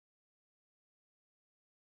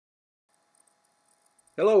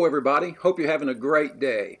Hello everybody, hope you're having a great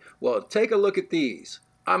day. Well, take a look at these.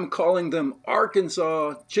 I'm calling them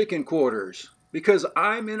Arkansas chicken quarters because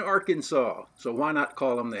I'm in Arkansas, so why not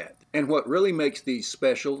call them that? And what really makes these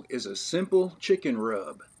special is a simple chicken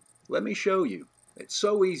rub. Let me show you. It's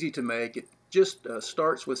so easy to make. It just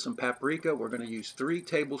starts with some paprika. We're going to use 3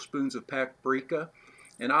 tablespoons of paprika,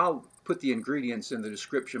 and I'll put the ingredients in the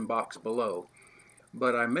description box below.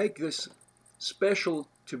 But I make this special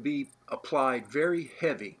to be applied very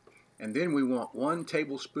heavy, and then we want 1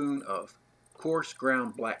 tablespoon of coarse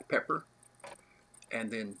ground black pepper,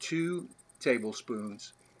 and then 2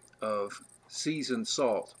 tablespoons of seasoned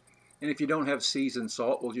salt. And if you don't have seasoned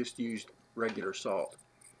salt, we'll just use regular salt.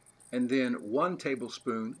 And then 1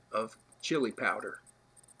 tablespoon of chili powder,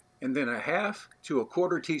 and then 1/2 to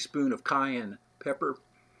 1/4 teaspoon of cayenne pepper,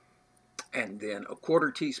 and then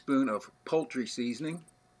 1/4 teaspoon of poultry seasoning,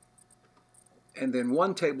 and then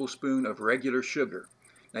 1 tablespoon of regular sugar.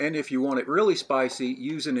 And if you want it really spicy,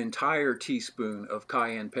 use an entire teaspoon of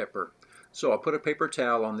cayenne pepper. So I'll put a paper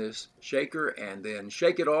towel on this shaker and then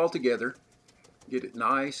shake it all together. Get it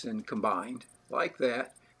nice and combined like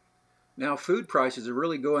that. Now food prices are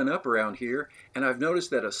really going up around here, and I've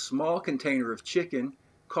noticed that a small container of chicken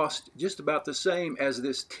costs just about the same as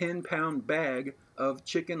this 10-pound bag of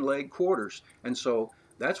chicken leg quarters. And so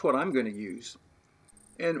that's what I'm going to use.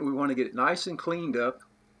 And we want to get it nice and cleaned up,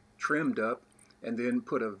 trimmed up, and then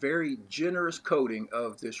put a very generous coating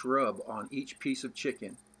of this rub on each piece of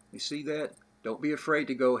chicken. You see that? Don't be afraid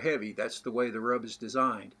to go heavy. That's the way the rub is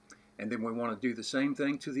designed. And then we want to do the same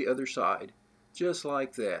thing to the other side. Just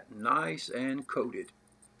like that, nice and coated.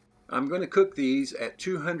 I'm going to cook these at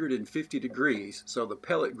 250 degrees, so the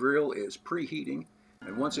pellet grill is preheating.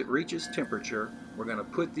 And once it reaches temperature, we're going to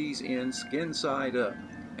put these in skin side up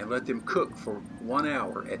and let them cook for 1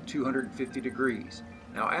 hour at 250 degrees.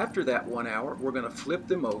 Now after that 1 hour, we're going to flip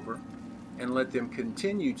them over and let them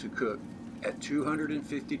continue to cook at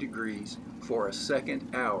 250 degrees for a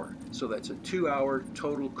 2nd hour. So that's a 2-hour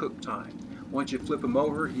total cook time. Once you flip them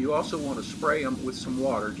over, you also want to spray them with some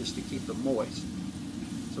water just to keep them moist.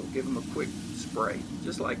 So give them a quick spray,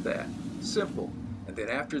 just like that. Simple. And then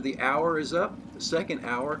after the hour is up, the 2nd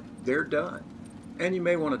hour, they're done. And you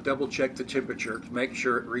may want to double check the temperature to make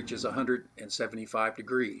sure it reaches 175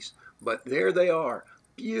 degrees. But there they are,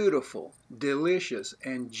 beautiful, delicious,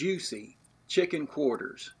 and juicy chicken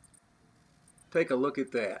quarters. Take a look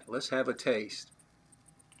at that. Let's have a taste.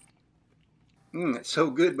 It's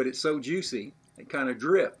so good, but it's so juicy. It kind of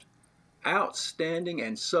dripped. Outstanding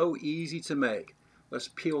and so easy to make. Let's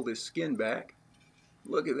peel this skin back.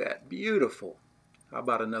 Look at that, beautiful. How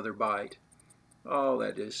about another bite? Oh,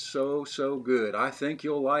 that is so, so good. I think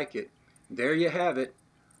you'll like it. There you have it,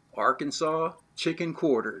 Arkansas chicken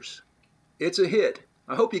quarters. It's a hit.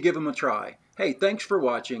 I hope you give them a try. Hey, thanks for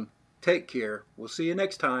watching. Take care. We'll see you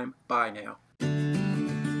next time. Bye now.